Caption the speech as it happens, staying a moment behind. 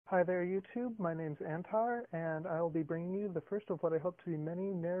Hi there, YouTube. My name's Antar, and I will be bringing you the first of what I hope to be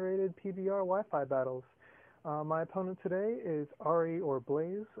many narrated PBR Wi-Fi battles. My opponent today is Ari or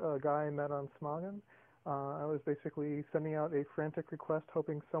Blaise, a guy I met on Smogon. I was basically sending out a frantic request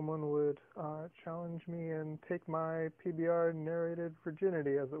hoping someone would challenge me and take my PBR narrated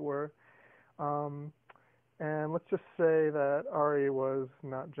virginity, as it were. And let's just say that Ari was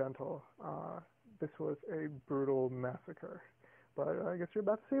not gentle. This was a brutal massacre. But I guess you're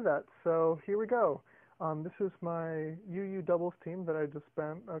about to see that. So here we go. This is my UU doubles team that I just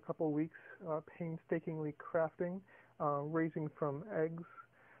spent a couple weeks painstakingly crafting, raising from eggs,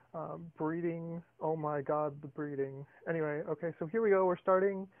 breeding. Oh my god, the breeding. Anyway, okay, so here we go. We're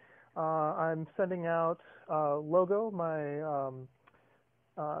starting. I'm sending out Logo, my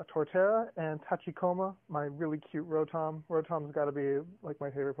Torterra, and Tachikoma, my really cute Rotom. Rotom's got to be like my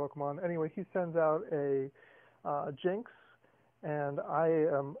favorite Pokemon. Anyway, he sends out a Jinx. And I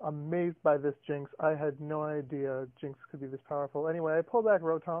am amazed by this Jinx. I had no idea Jinx could be this powerful. Anyway, I pull back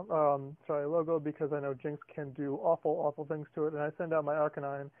Logo, because I know Jinx can do awful, awful things to it, and I send out my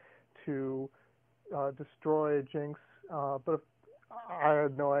Arcanine to destroy Jinx. But I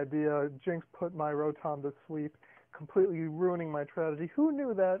had no idea. Jinx put my Rotom to sleep, completely ruining my strategy. Who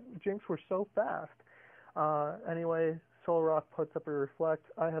knew that Jinx were so fast? Anyway, Solrock puts up a Reflect.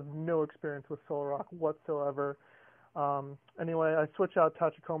 I have no experience with Solrock whatsoever. Anyway, I switch out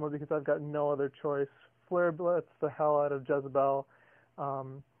Tachikoma because I've got no other choice. Flare Blitz the hell out of Jezebel.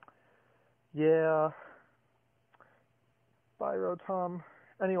 Yeah. Bye, Rotom.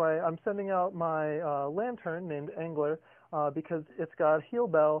 Anyway, I'm sending out my Lantern named Angler because it's got Heal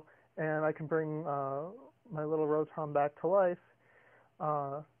Bell, and I can bring my little Rotom back to life.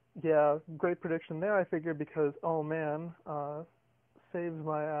 Yeah, great prediction there, I figured, because, oh man, saves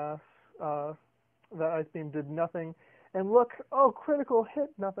my ass. That Ice Beam did nothing. And look, oh, critical hit,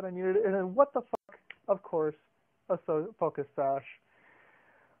 not that I needed it. And then what the fuck? Of course, a Focus Sash.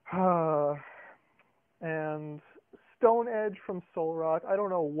 And Stone Edge from Solrock. I don't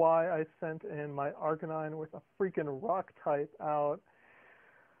know why I sent in my Arcanine with a freaking rock type out.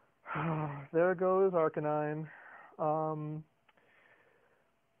 There goes Arcanine.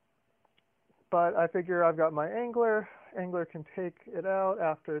 But I figure I've got my Angler. Angler can take it out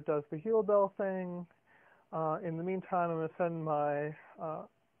after it does the Heal Bell thing. In the meantime, I'm going to send my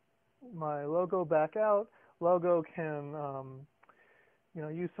my Logo back out. Logo can,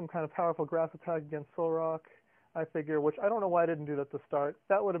 use some kind of powerful grass attack against Solrock. I figure, which I don't know why I didn't do that to start.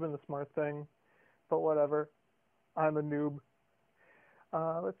 That would have been the smart thing, but whatever. I'm a noob.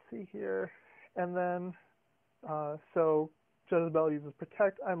 Let's see here, and then so Jezebel uses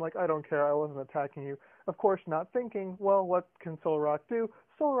Protect. I'm like, I don't care. I wasn't attacking you. Of course, not thinking, well, what can Solrock do?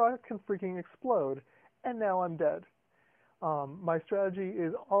 Solrock can freaking explode. And now I'm dead. My strategy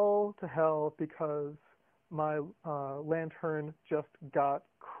is all to hell because my Lantern just got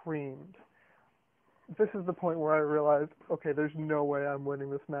creamed. This is the point where I realized, okay, there's no way I'm winning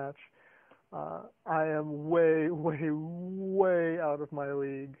this match. I am way, way, way out of my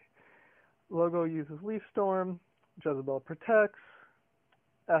league. Logo uses Leaf Storm. Jezebel protects.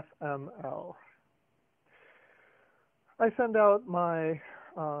 FML. I send out my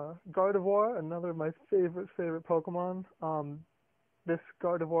Gardevoir, another of my favorite Pokemon. This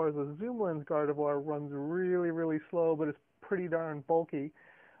Gardevoir is a Zoomlands Gardevoir, runs really, really slow, but it's pretty darn bulky.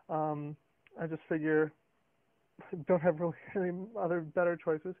 I just figure don't have really any other better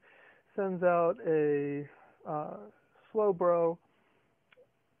choices. Sends out a Slowbro.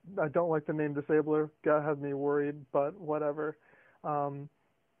 I don't like the name Disabler. That has me worried, but whatever.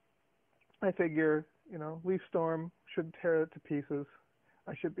 I figure, Leaf Storm should tear it to pieces.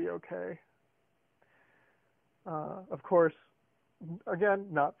 I should be okay. Of course, again,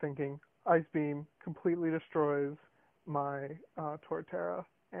 not thinking, Ice Beam completely destroys my Torterra,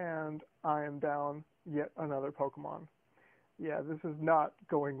 and I am down yet another Pokemon. Yeah, this is not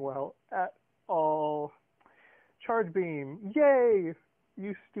going well at all. Charge Beam, yay!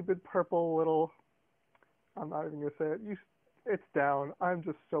 You stupid purple little... I'm not even going to say it. It's down. I'm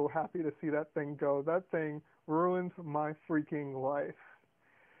just so happy to see that thing go. That thing ruins my freaking life.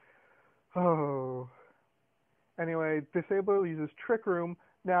 Oh. Anyway, Disabler uses Trick Room.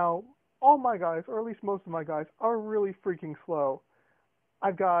 Now, all my guys, or at least most of my guys, are really freaking slow.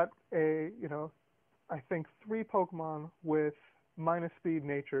 I've got I think 3 Pokemon with minus speed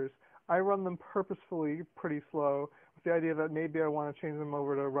natures. I run them purposefully pretty slow, with the idea that maybe I want to change them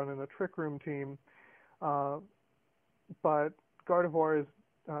over to run in a Trick Room team. But Gardevoir is,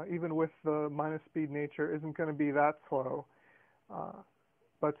 even with the minus speed nature, isn't going to be that slow.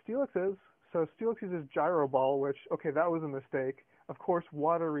 But Steelix is. So Steelix uses Gyro Ball, which, okay, that was a mistake. Of course,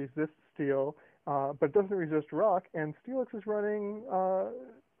 water resists steel, but doesn't resist rock, and Steelix is running,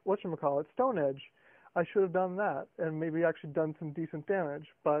 whatchamacallit, Stone Edge. I should have done that, and maybe actually done some decent damage,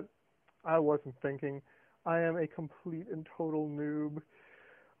 but I wasn't thinking. I am a complete and total noob.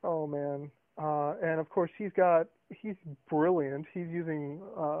 Oh man. And of course he's brilliant. He's using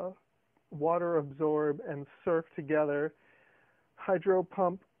water absorb and surf together. Hydro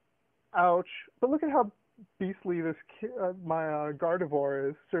pump, ouch. But look at how beastly my Gardevoir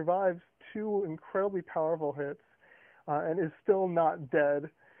is. Survives two incredibly powerful hits and is still not dead.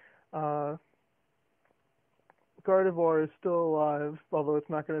 Uh, Gardevoir is still alive, although it's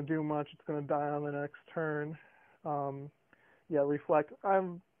not going to do much. It's going to die on the next turn. Yeah, reflect.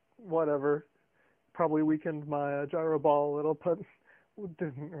 Whatever. Probably weakened my gyro ball a little, but it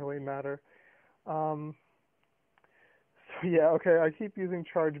didn't really matter. So yeah, okay, I keep using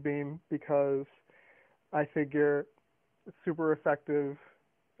Charge Beam because I figure it's super effective.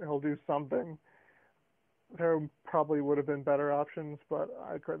 It'll do something. There probably would have been better options, but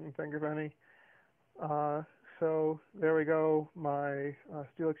I couldn't think of any. So there we go. My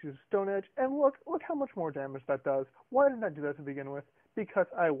Steelix uses Stone Edge, and look how much more damage that does. Why didn't I do that to begin with? Because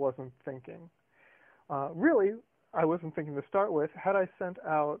I wasn't thinking. Really, I wasn't thinking to start with. Had I sent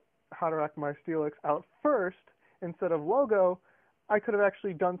out Hadorak my Steelix out first instead of Logo, I could have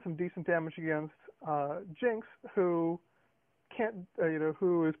actually done some decent damage against Jinx, who can't,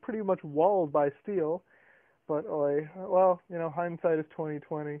 who is pretty much walled by Steel. But well, hindsight is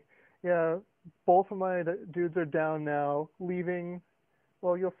 20/20. Yeah, both of my dudes are down now, leaving.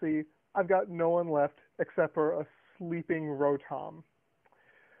 Well, you'll see. I've got no one left except for a sleeping Rotom.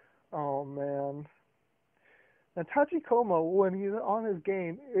 Oh man. And Tachikoma, when he's on his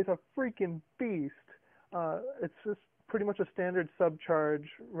game, is a freaking beast. It's just pretty much a standard subcharge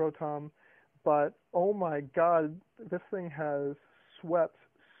Rotom, but oh my god, this thing has swept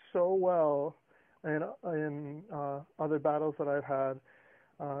so well in other battles that I've had.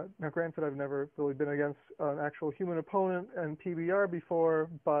 Now, granted, I've never really been against an actual human opponent and PBR before,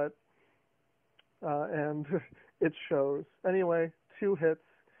 but and it shows. Anyway, 2 hits.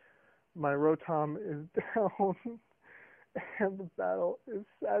 My Rotom is down, and the battle is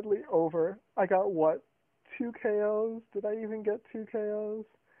sadly over. I got, what, 2 KOs? Did I even get 2 KOs?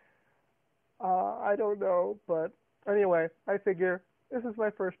 I don't know, but anyway, I figure this is my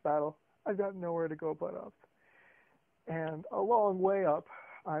first battle. I've got nowhere to go but up. And a long way up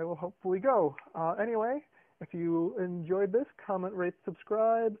I will hopefully go. Anyway, if you enjoyed this, comment, rate,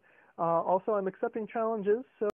 subscribe. Also, I'm accepting challenges, so